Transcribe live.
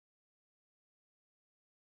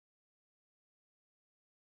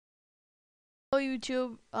Hello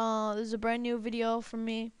YouTube, this is a brand new video from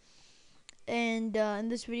me, and in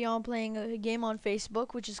this video I'm playing a game on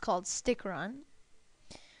Facebook which is called Stick Run.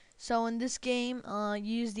 So in this game, you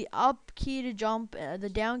use the up key to jump, the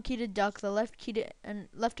down key to duck, the left key to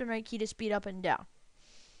left and right key to speed up and down.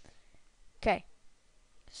 Okay,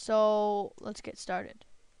 so let's get started.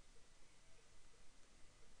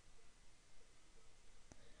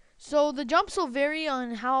 So the jumps will vary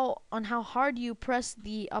on how hard you press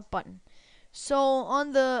the up button. So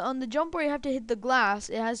on the jump where you have to hit the glass,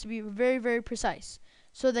 it has to be very precise,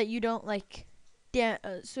 so that you don't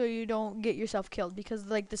so you don't get yourself killed, because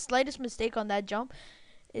like the slightest mistake on that jump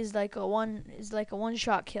is like a one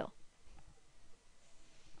shot kill.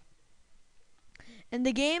 In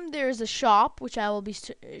the game, there is a shop which I will be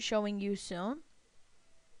showing you soon.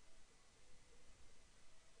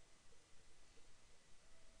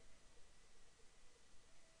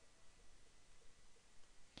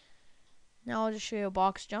 Now I'll just show you a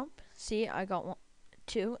box jump. See, I got one,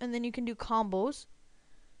 two, and then you can do combos.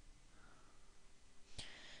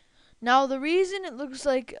 Now the reason it looks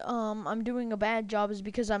like I'm doing a bad job is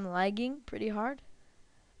because I'm lagging pretty hard.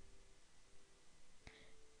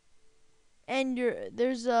 And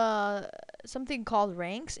there's something called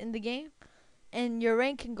ranks in the game, and your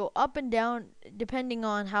rank can go up and down depending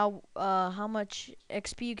on how much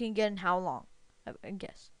XP you can get and how long, I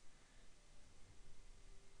guess.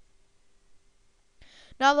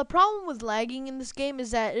 Now the problem with lagging in this game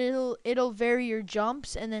is that it'll vary your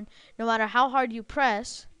jumps, and then no matter how hard you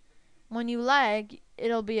press, when you lag,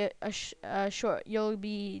 it'll be a short. You'll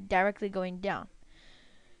be directly going down.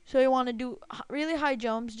 So you want to do really high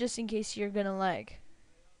jumps just in case you're gonna lag.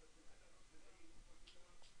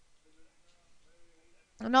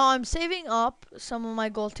 Now I'm saving up some of my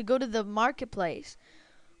gold to go to the marketplace,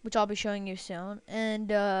 which I'll be showing you soon, and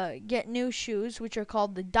get new shoes, which are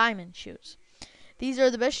called the diamond shoes. These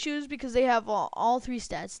are the best shoes because they have all three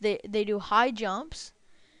stats. They do high jumps,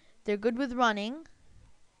 they're good with running,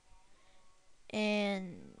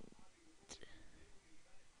 and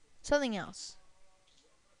something else.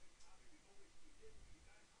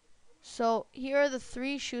 So here are the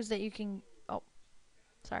three shoes that you can. Oh,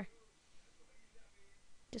 sorry.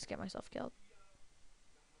 Just get myself killed.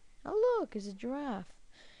 Oh look, it's a giraffe.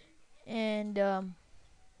 And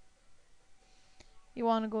you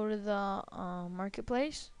want to go to the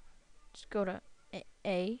marketplace. Just go to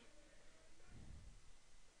A.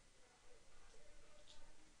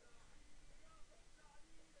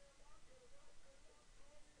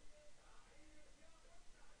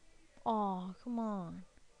 Oh, come on.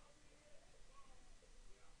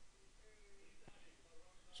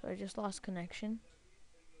 So I just lost connection.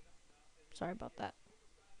 Sorry about that.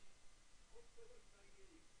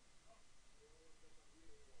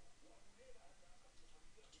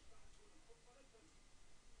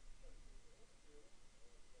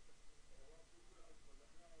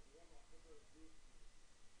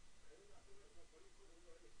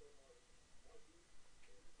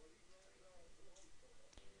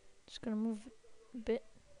 Just gonna move a bit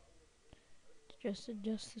to just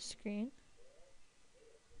adjust the screen.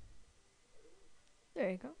 There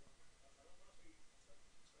you go.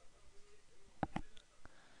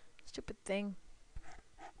 Stupid thing.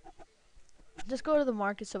 Just go to the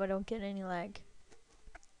market so I don't get any lag.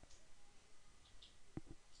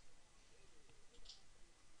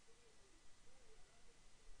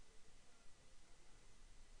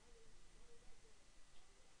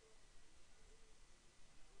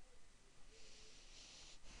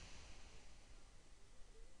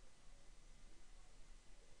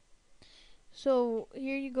 So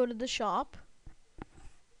here you go to the shop,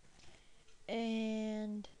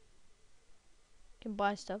 and you can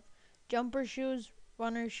buy stuff. Jumper shoes,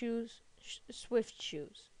 runner shoes, Swift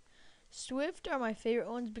shoes. Swift are my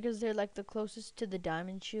favorite ones because they're like the closest to the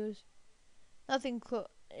diamond shoes.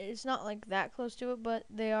 It's not like that close to it, but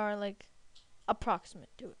they are like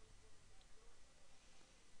approximate to it.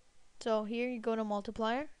 So here you go to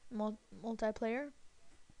multiplayer,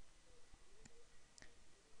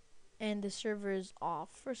 and the server is off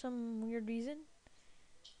for some weird reason.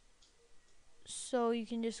 So you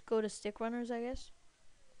can just go to stick runners, I guess.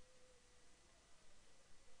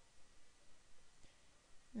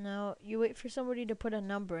 Now you wait for somebody to put a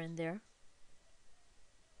number in there.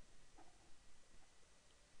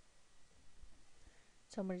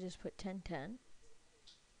 Somebody just put 1010.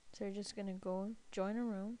 So you're just gonna go join a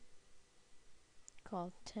room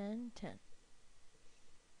called 1010.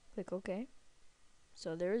 Click OK.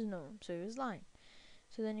 So there is no room, so he was lying.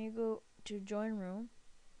 So then you go to join room,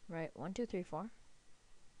 right? 1 2 3 4.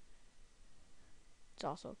 It's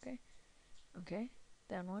also okay. Okay.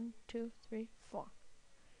 Then 1, 2, 3, 4.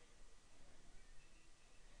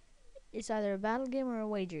 It's either a battle game or a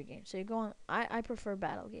wager game. So you go on. I prefer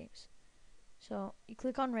battle games. So you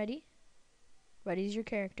click on ready. Ready is your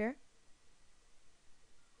character.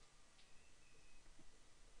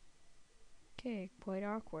 Okay, quite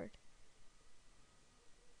awkward.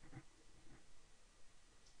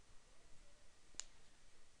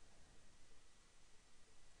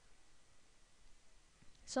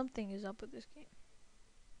 Something is up with this game.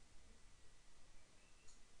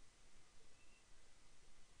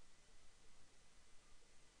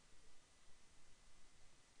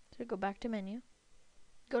 So go back to menu.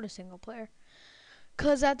 Go to single player.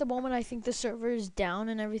 Cause at the moment I think the server is down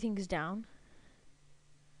and everything's down.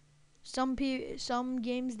 Some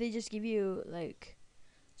games they just give you like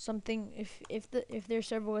something if their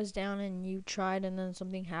server was down and you tried and then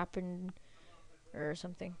something happened or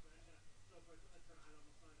something.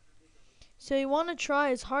 So you want to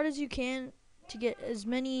try as hard as you can to get as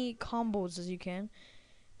many combos as you can.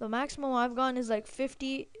 The maximum I've gotten is like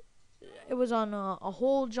 50. It was on a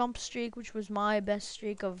whole jump streak, which was my best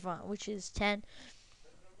streak of which is 10.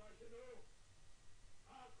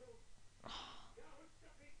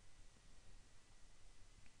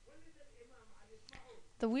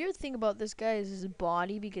 The weird thing about this guy is his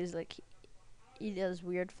body, because like he does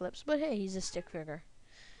weird flips, but hey, he's a stick figure.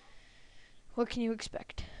 What can you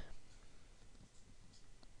expect?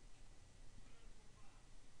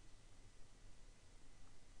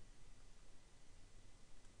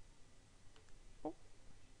 Oh,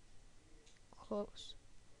 close.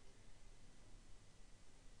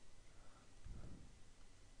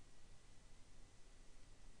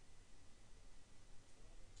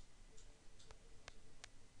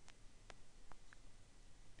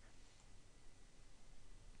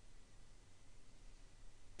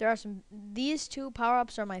 There are these two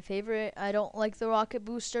power-ups are my favorite. I don't like the rocket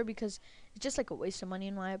booster because it's just like a waste of money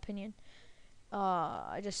in my opinion.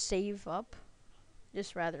 I just save up.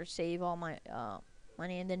 Just rather save all my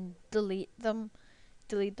money and then delete them.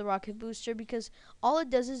 Delete the rocket booster because all it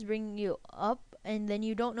does is bring you up and then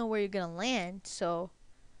you don't know where you're gonna land, so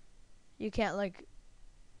you can't like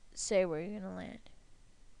say where you're gonna land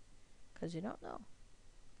because you don't know.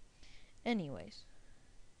 Anyways.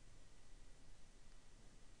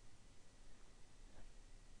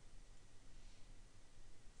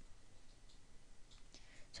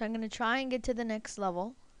 So I'm going to try and get to the next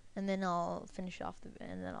level, and then I'll finish off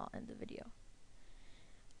and then I'll end the video.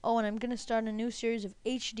 Oh, and I'm going to start a new series of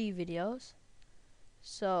HD videos.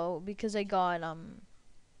 So, because I got,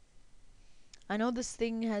 I know this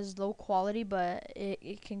thing has low quality, but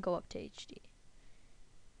it can go up to HD.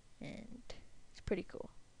 And it's pretty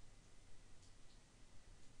cool.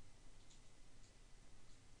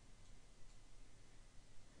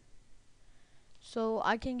 So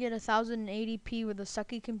I can get 1080p with a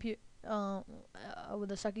sucky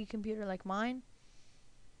computer like mine.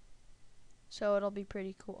 So it'll be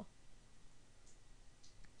pretty cool.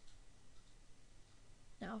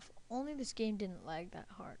 Now, if only this game didn't lag that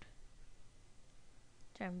hard,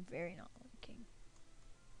 which I'm very not liking.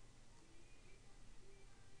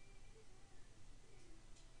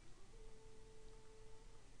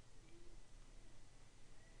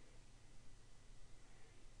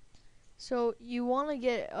 So you want to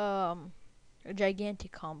get a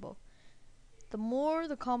gigantic combo. The more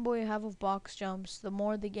the combo you have of box jumps, the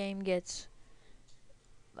more the game gets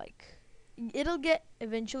like it'll get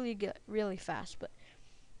eventually get really fast, but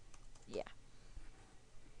yeah.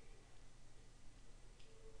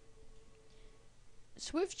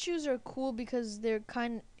 Swift shoes are cool because they're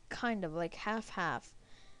kind of like half.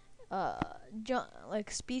 Uh,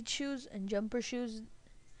 like speed shoes and jumper shoes.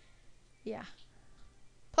 Yeah.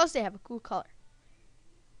 Plus they have a cool color.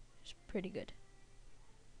 It's pretty good.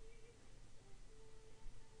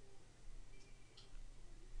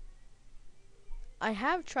 I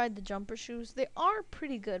have tried the jumper shoes. They are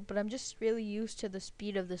pretty good, but I'm just really used to the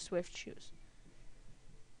speed of the Swift shoes.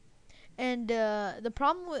 And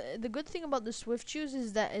the good thing about the Swift shoes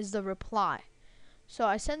is the reply. So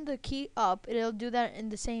I send the key up, it'll do that in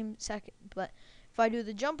the same second. But if I do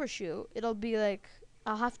the jumper shoe, it'll be like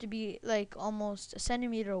I'll have to be like almost a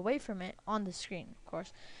centimeter away from it on the screen, of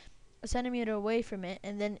course, a centimeter away from it,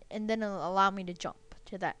 and then it'll allow me to jump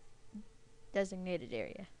to that designated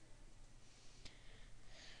area.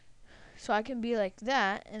 So I can be like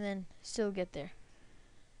that and then still get there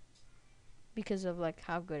because of like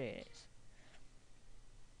how good it is.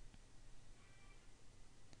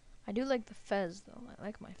 I do like the fez though. I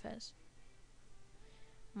like my fez.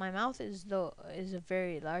 My mouth is a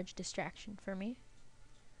very large distraction for me,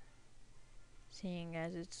 seeing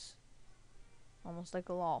as it's almost like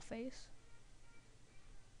a lol face.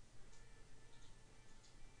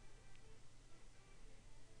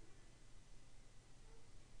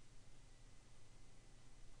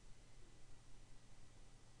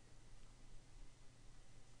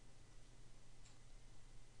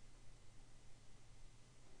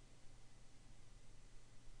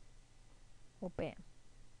 Well, bam.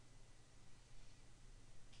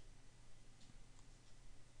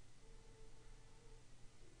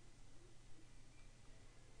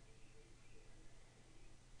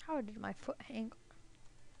 How did my foot hang?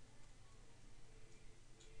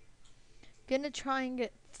 Gonna try and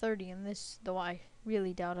get 30 in this, though I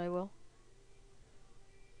really doubt I will.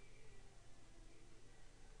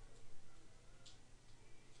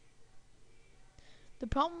 The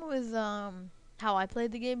problem with how I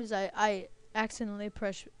played the game is I accidentally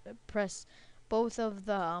press both of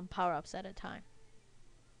the power-ups at a time.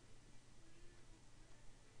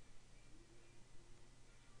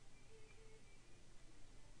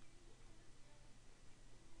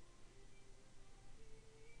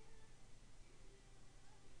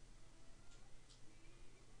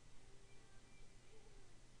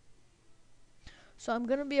 So I'm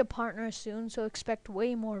gonna be a partner soon, so expect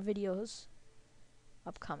way more videos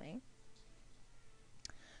upcoming.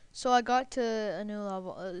 So I got to a new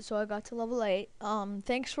level. So I got to level 8.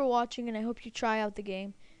 Thanks for watching, and I hope you try out the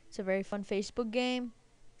game. It's a very fun Facebook game.